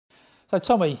So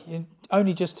Tommy, you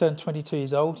only just turned 22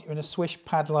 years old. You're in a swish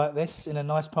pad like this in a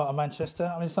nice part of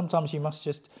Manchester. I mean, sometimes you must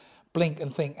just blink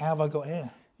and think, how have I got here?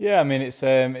 Yeah, I mean, it's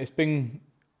been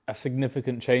a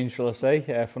significant change, shall I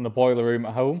say, from the boiler room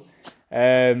at home,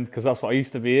 because that's what I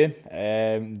used to be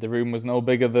in. The room was no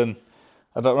bigger than,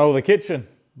 I don't know, the kitchen.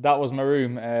 That was my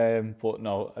room. But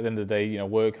no, at the end of the day,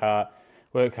 work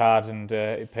hard, and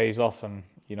it pays off. And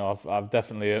I've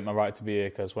definitely earned my right to be here,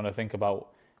 because when I think about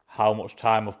how much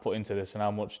time I've put into this and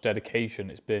how much dedication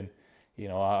it's been,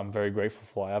 I'm very grateful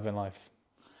for what I have in life.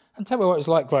 And tell me what it was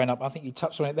like growing up. I think you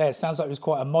touched on it there. It sounds like it was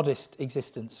quite a modest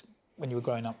existence when you were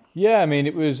growing up. Yeah, I mean,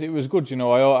 it was good.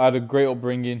 I had a great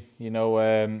upbringing. It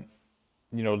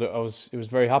was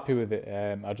very happy with it.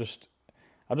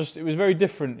 It was very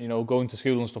different. Going to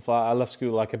school and stuff like that. I left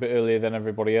school like a bit earlier than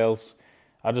everybody else.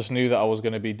 I just knew that I was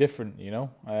going to be different.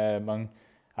 And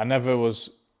I never was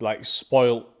like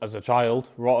spoilt as a child,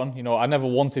 rotten. I never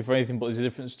wanted for anything, but there's a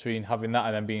difference between having that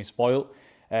and then being spoilt.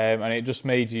 And it just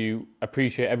made you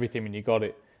appreciate everything when you got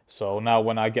it. So now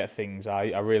when I get things,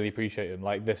 I really appreciate them.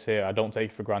 Like this here, I don't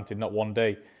take it for granted, not one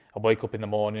day. I wake up in the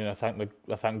morning, I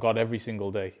thank God every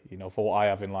single day, for what I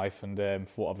have in life and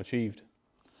for what I've achieved.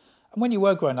 And when you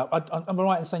were growing up, am I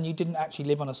right in saying you didn't actually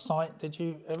live on a site, did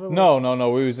you ever?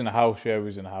 No. We was in a house, we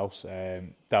was in a house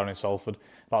down in Salford,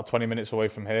 about 20 minutes away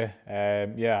from here.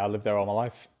 I lived there all my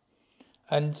life.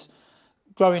 And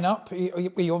growing up,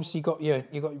 you obviously got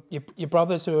your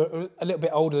brothers who are a little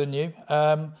bit older than you.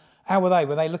 How were they?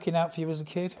 Were they looking out for you as a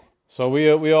kid? So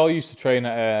we all used to train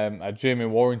at a gym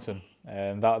in Warrington,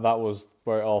 and that was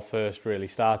where it all first really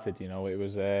started.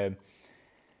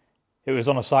 It was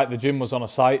on a site. The gym was on a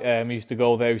site. We used to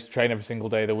go there. We used to train every single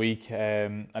day of the week,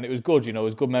 and it was good. It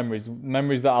was good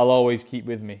memories that I'll always keep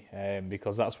with me,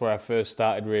 because that's where I first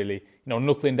started really,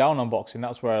 knuckling down on boxing.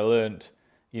 That's where I learnt,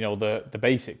 the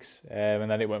basics, and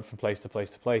then it went from place to place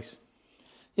to place.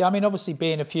 Yeah, I mean, obviously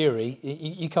being a Fury,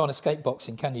 you can't escape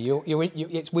boxing, can you?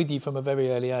 It's with you from a very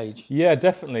early age. Yeah,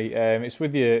 definitely. It's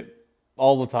with you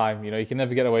all the time. You can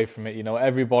never get away from it.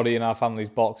 Everybody in our family's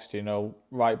boxed.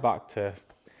 Right back to,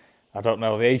 I don't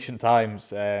know, the ancient times.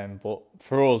 But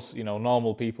for us,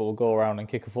 normal people will go around and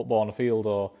kick a football on the field,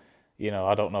 or,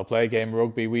 I don't know, play a game of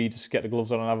rugby. We just get the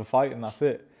gloves on and have a fight, and that's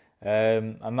it.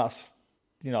 And that's,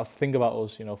 that's the thing about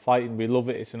us. Fighting, we love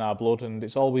it. It's in our blood, and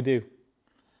it's all we do.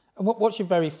 And what's your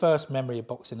very first memory of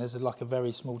boxing as like a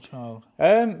very small child?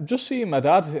 Just seeing my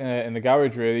dad in the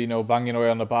garage, really, banging away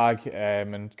on the bag,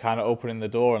 and kind of opening the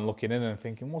door and looking in and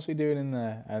thinking, what's he doing in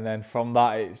there? And then from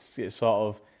that, it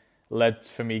sort of led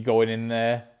for me going in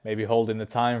there, maybe holding the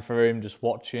time for him, just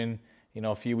watching,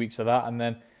 a few weeks of that. And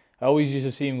then I always used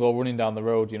to see him go running down the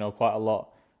road, quite a lot.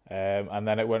 And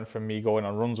then it went from me going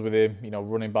on runs with him,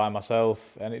 running by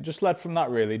myself. And it just led from that,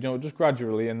 really, just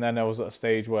gradually. And then I was at a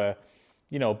stage where,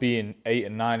 being 8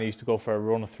 and 9, I used to go for a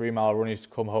run, a 3-mile run. I used to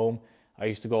come home. I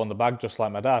used to go on the bag just like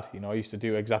my dad. I used to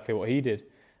do exactly what he did.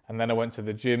 And then I went to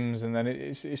the gyms, and then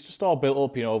it's just all built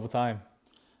up, over time.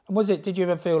 And did you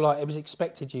ever feel like it was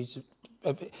expected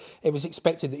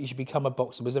that you should become a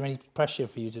boxer? Was there any pressure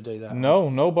for you to do that? No,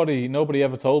 nobody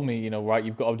ever told me, right,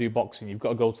 you've got to do boxing, you've got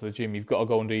to go to the gym, you've got to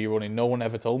go and do your running. No one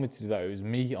ever told me to do that. It was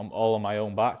me, I'm all on my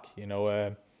own back.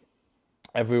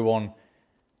 Everyone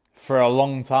for a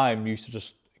long time used to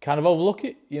just kind of overlook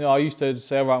it. I used to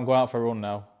say, all right, I'm going out for a run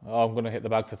now. Oh, I'm going to hit the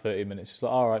bag for 30 minutes. It's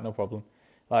like, all right, no problem.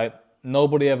 Like,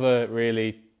 nobody ever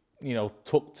really,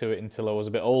 took to it until I was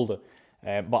a bit older.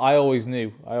 But I always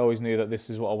knew that this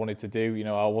is what I wanted to do.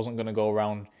 I wasn't going to go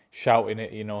around shouting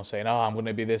it, saying, oh, I'm going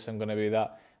to be this, I'm going to be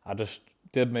that. I just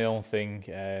did my own thing,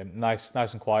 nice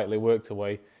and quietly, worked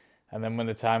away. And then when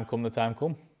the time come, the time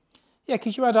come. Yeah,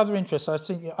 because you had other interests.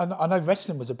 I know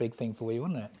wrestling was a big thing for you,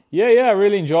 wasn't it? Yeah, I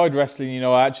really enjoyed wrestling.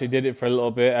 I actually did it for a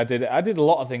little bit. I did a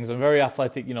lot of things. I'm a very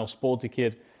athletic, sporty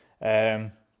kid.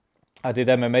 I did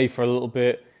MMA for a little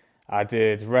bit. I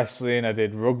did wrestling. I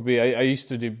did rugby. I used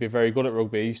to be very good at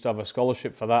rugby. I used to have a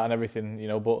scholarship for that and everything,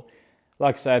 But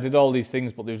like I said, I did all these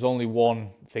things, but there was only one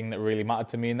thing that really mattered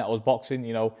to me, and that was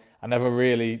boxing. I never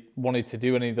really wanted to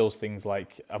do any of those things.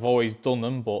 Like, I've always done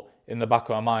them, but in the back of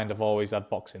my mind, I've always had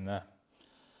boxing there.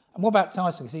 And what about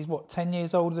Tyson? Because he's, 10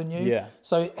 years older than you? Yeah.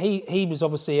 So he was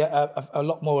obviously at a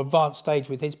lot more advanced stage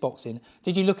with his boxing.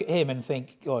 Did you look at him and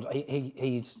think, God,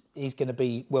 he's going to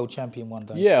be world champion one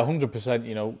day? Yeah,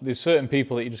 100%. There's certain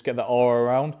people that you just get that aura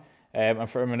around. And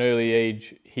from an early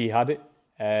age, he had it.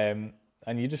 And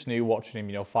you just knew watching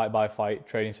him, fight by fight,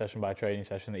 training session by training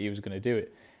session, that he was going to do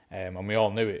it. And we all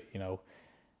knew it,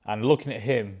 And looking at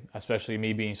him, especially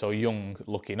me being so young,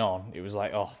 looking on, it was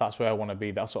like, oh, that's where I want to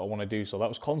be. That's what I want to do. So that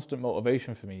was constant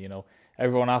motivation for me.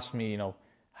 Everyone asked me,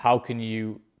 how can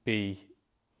you be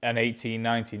an 18,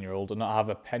 19-year-old and not have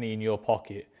a penny in your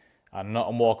pocket and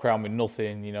not walk around with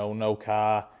nothing, no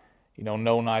car,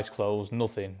 no nice clothes,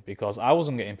 nothing, because I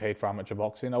wasn't getting paid for amateur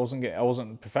boxing. I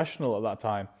wasn't professional at that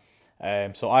time.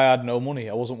 So I had no money.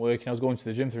 I wasn't working. I was going to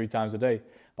the gym 3 times a day.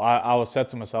 But I was said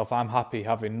to myself, I'm happy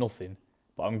having nothing,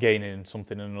 but I'm gaining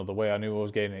something in another way. I knew I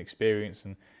was gaining experience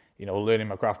and, learning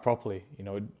my craft properly.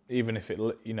 Even if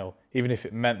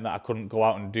it meant that I couldn't go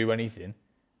out and do anything,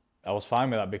 I was fine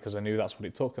with that because I knew that's what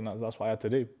it took, and that's what I had to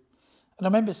do. And I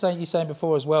remember you saying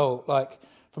before as well, like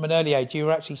from an early age, you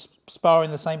were actually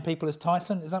sparring the same people as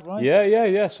Tyson. Is that right?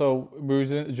 Yeah. So we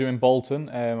was in the gym in Bolton.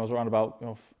 I was around about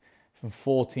from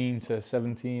 14 to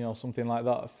 17 or something like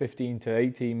that, 15 to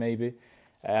 18 maybe.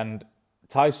 And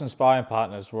Tyson's sparring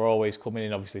partners were always coming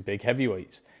in, obviously big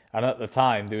heavyweights. And at the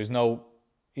time, there was no,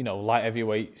 light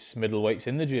heavyweights, middleweights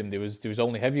in the gym. There was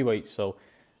only heavyweights. So,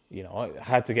 I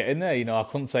had to get in there. I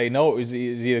couldn't say no. It was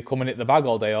either come and hit the bag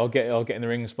all day or get in the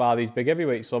ring and spar these big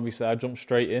heavyweights. So obviously I jumped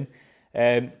straight in,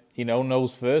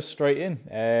 nose first, straight in.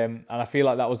 And I feel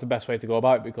like that was the best way to go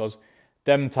about it because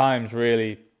them times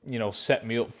really, set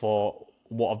me up for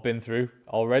what I've been through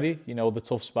already. The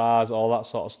tough spars, all that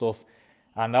sort of stuff.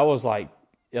 And I was like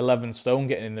 11 stone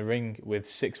getting in the ring with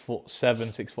 6'7",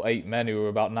 6'8" men who were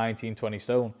about 19, 20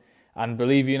 stone. And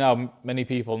believe you now, many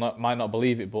people might not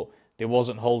believe it, but they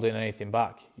wasn't holding anything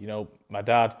back. My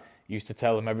dad used to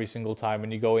tell him every single time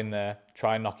when you go in there,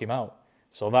 try and knock him out.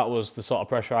 So that was the sort of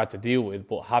pressure I had to deal with.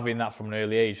 But having that from an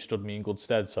early age stood me in good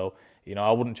stead. So,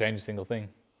 I wouldn't change a single thing.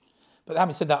 But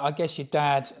having said that, I guess your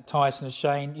dad, Tyson and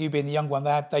Shane, you being the young one,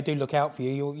 they do look out for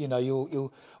you.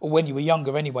 Or when you were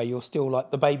younger anyway, you're still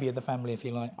like the baby of the family, if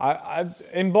you like.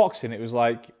 In boxing, it was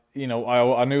like,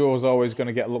 I knew I was always going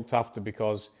to get looked after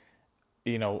because,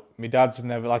 my dad's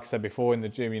never, like I said before in the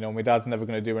gym, my dad's never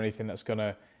going to do anything that's going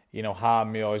to,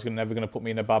 harm me or he's never going to put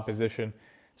me in a bad position.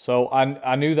 So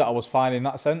I knew that I was fine in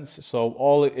that sense. So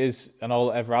all it is and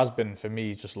all it ever has been for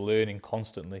me is just learning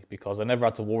constantly because I never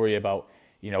had to worry about,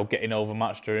 getting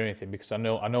overmatched or anything because I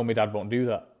know my dad won't do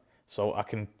that. So I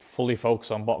can fully focus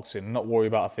on boxing, not worry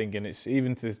about a thing. And it's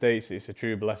even to this day, it's a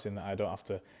true blessing that I don't have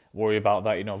to worry about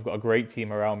that. I've got a great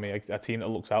team around me, a team that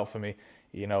looks out for me,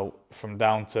 from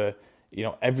down to,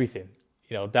 everything,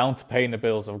 down to paying the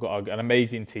bills. I've got an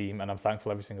amazing team and I'm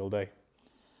thankful every single day.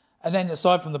 And then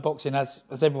aside from the boxing, as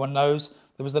everyone knows,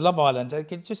 there was the Love Island.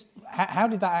 How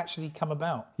did that actually come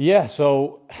about? Yeah,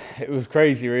 so it was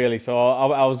crazy really. So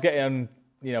I was getting,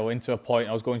 into a point,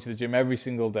 I was going to the gym every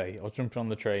single day. I was jumping on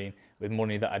the train with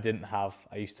money that I didn't have.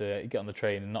 I used to get on the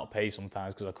train and not pay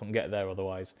sometimes because I couldn't get there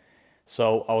otherwise.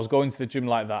 So I was going to the gym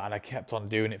like that and I kept on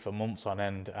doing it for months on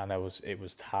end and it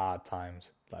was hard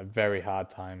times, like very hard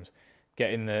times.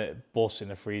 Getting the bus in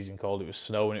the freezing cold, it was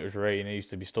snowing, it was raining. I used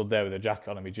to be stood there with a jacket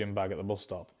on and my gym bag at the bus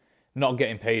stop, not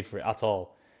getting paid for it at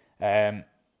all. And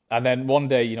then one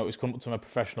day, it was coming up to my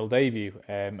professional debut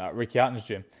at Ricky Hatton's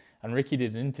gym. And Ricky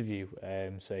did an interview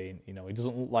saying, he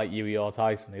doesn't look like Hughie or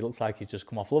Tyson. He looks like he's just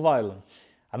come off Love Island.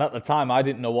 And at the time, I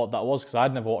didn't know what that was because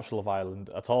I'd never watched Love Island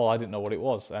at all. I didn't know what it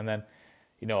was. And then,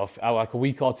 like a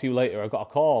week or two later, I got a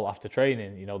call after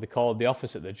training. They called the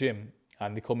office at the gym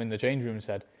and they come in the change room and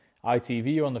said,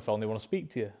 ITV, you're on the phone, they want to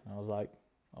speak to you. And I was like,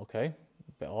 okay,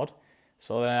 a bit odd.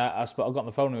 So then I got on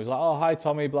the phone and he was like, oh, hi,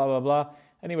 Tommy, blah, blah, blah.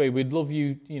 Anyway, we'd love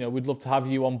to have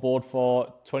you on board for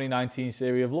 2019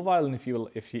 series of Love Island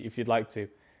if you'd like to. And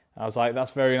I was like, that's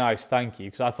very nice, thank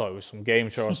you, because I thought it was some game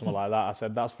show or something like that. I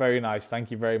said, that's very nice, thank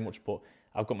you very much, but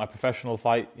I've got my professional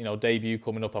fight, debut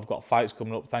coming up. I've got fights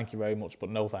coming up, thank you very much,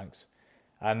 but no thanks.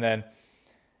 And then,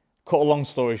 cut a long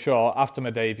story short, after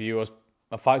my debut,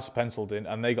 my fights were penciled in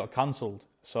and they got cancelled.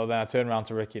 So then I turned around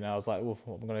to Ricky and I was like, well,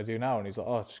 what am I going to do now? And he's like,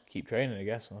 oh, just keep training, I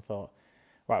guess. And I thought,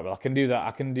 right, well, I can do that.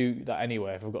 I can do that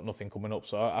anyway if I've got nothing coming up.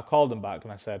 So I called them back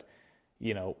and I said,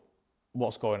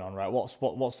 what's going on, right?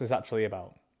 What's this actually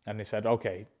about? And they said,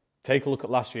 okay, take a look at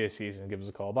last year's season and give us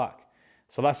a call back.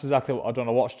 So that's exactly what I'd done.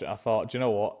 I watched it. I thought, do you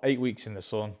know what? 8 weeks in the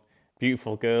sun,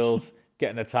 beautiful girls,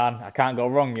 getting a tan. I can't go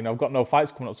wrong. I've got no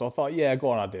fights coming up. So I thought, yeah,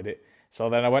 go on, I did it. So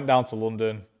then I went down to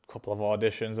London, couple of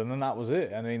auditions, and then that was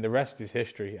it. I mean, the rest is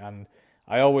history. And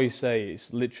I always say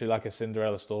it's literally like a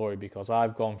Cinderella story because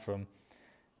I've gone from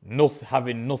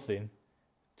having nothing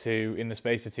to, in the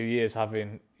space of 2 years,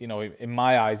 having, in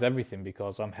my eyes, everything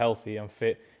because I'm healthy, I'm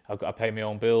fit, I've got to pay my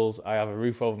own bills, I have a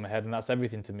roof over my head, and that's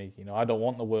everything to me. I don't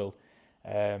want the world.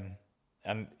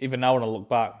 And even now when I look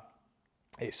back,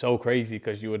 it's so crazy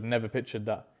because you would never pictured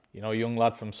that. A young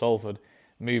lad from Salford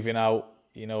moving out,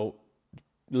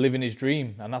 living his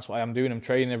dream, and that's what I'm doing. I'm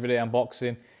training every day, I'm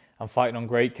boxing, I'm fighting on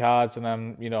great cards, and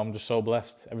I'm just so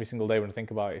blessed every single day when I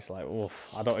think about it. It's like, oof,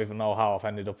 I don't even know how I've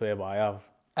ended up here, but I have.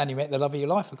 And you met the love of your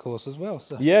life, of course, as well.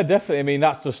 So Yeah, definitely. I mean,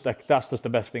 that's just the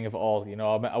best thing of it all.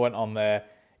 I went on there,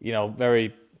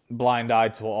 very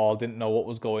blind-eyed to it all, didn't know what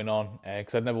was going on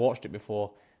because I'd never watched it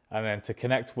before, and then to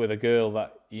connect with a girl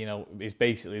that is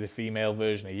basically the female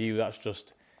version of you. That's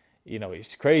just,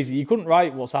 it's crazy. You couldn't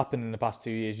write what's happened in the past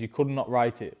 2 years. You could not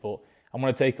write it, but I'm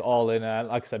gonna take it all in.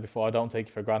 Like I said before, I don't take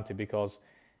it for granted because,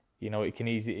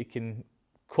 it can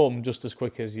come just as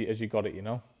quick as you got it.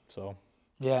 So.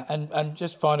 yeah, and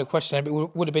just final question: it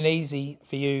would have been easy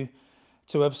for you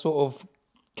to have sort of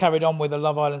carried on with the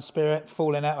Love Island spirit,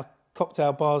 falling out of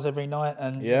cocktail bars every night,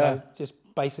 and just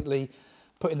basically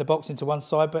putting the boxing to one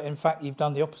side. But in fact, you've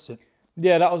done the opposite.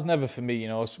 Yeah, that was never for me.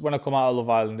 When I come out of Love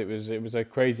Island, it was a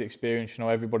crazy experience.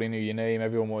 Everybody knew your name.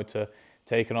 Everyone wanted to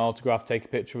take an autograph, take a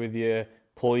picture with you,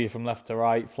 pull you from left to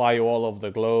right, fly you all over the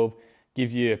globe,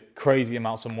 give you crazy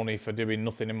amounts of money for doing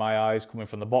nothing in my eyes, coming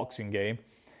from the boxing game.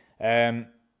 And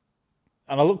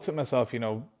I looked at myself,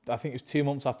 I think it was 2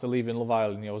 months after leaving Love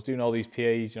Island, I was doing all these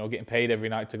PAs, getting paid every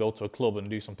night to go to a club and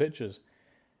do some pictures.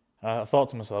 And I thought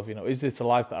to myself, is this the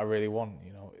life that I really want?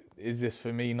 Is this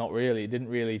for me? Not really. It didn't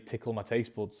really tickle my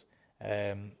taste buds.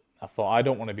 I thought, I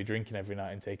don't want to be drinking every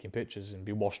night and taking pictures and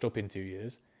be washed up in 2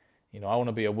 years. I want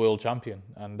to be a world champion.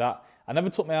 And that, I never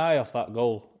took my eye off that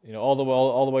goal.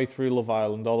 All the way through Love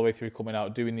Island, all the way through coming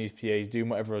out, doing these PAs, doing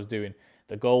whatever I was doing,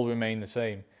 the goal remained the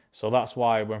same. So that's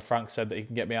why when Frank said that he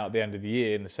can get me out at the end of the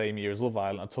year in the same year as Love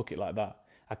Island, I took it like that.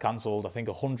 I cancelled, I think,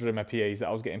 100 of my PAs that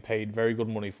I was getting paid very good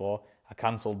money for. I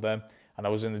cancelled them, and I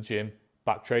was in the gym,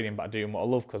 back training, back doing what I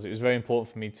love, because it was very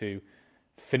important for me to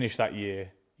finish that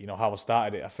year, how I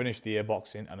started it. I finished the year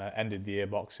boxing, and I ended the year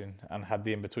boxing, and had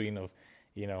the in-between of,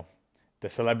 the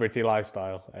celebrity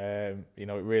lifestyle. It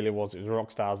really was. It was a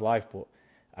rock star's life, but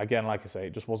again, like I say,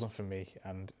 it just wasn't for me.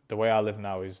 And the way I live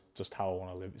now is just how I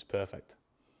want to live. It's perfect.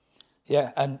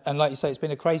 Yeah, and like you say, it's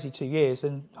been a crazy 2 years,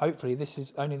 and hopefully this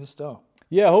is only the start.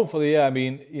 Yeah, hopefully, yeah. I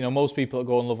mean, most people that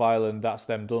go on Love Island, that's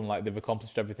them done. Like, they've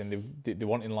accomplished everything they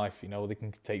want in life. They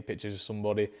can take pictures of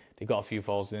somebody, they got a few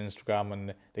followers on Instagram,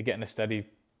 and they're getting a steady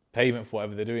payment for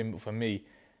whatever they're doing. But for me,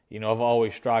 I've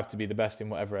always strived to be the best in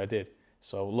whatever I did.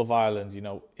 So Love Island,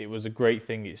 it was a great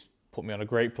thing. It's put me on a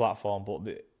great platform.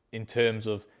 But in terms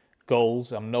of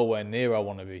goals, I'm nowhere near where I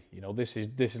want to be. This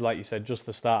is like you said, just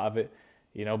the start of it.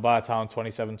 By the time I'm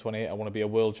 27, 28, I want to be a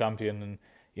world champion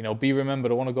and, be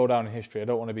remembered. I want to go down in history. I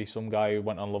don't want to be some guy who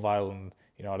went on Love Island,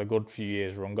 had a good few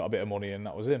years run, got a bit of money, and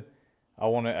that was him. I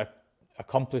want to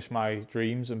accomplish my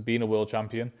dreams and being a world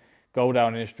champion, go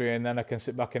down in history, and then I can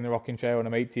sit back in the rocking chair when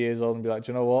I'm 80 years old and be like,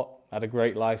 do you know what? I had a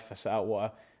great life.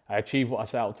 I achieved what I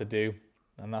set out to do,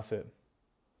 and that's it.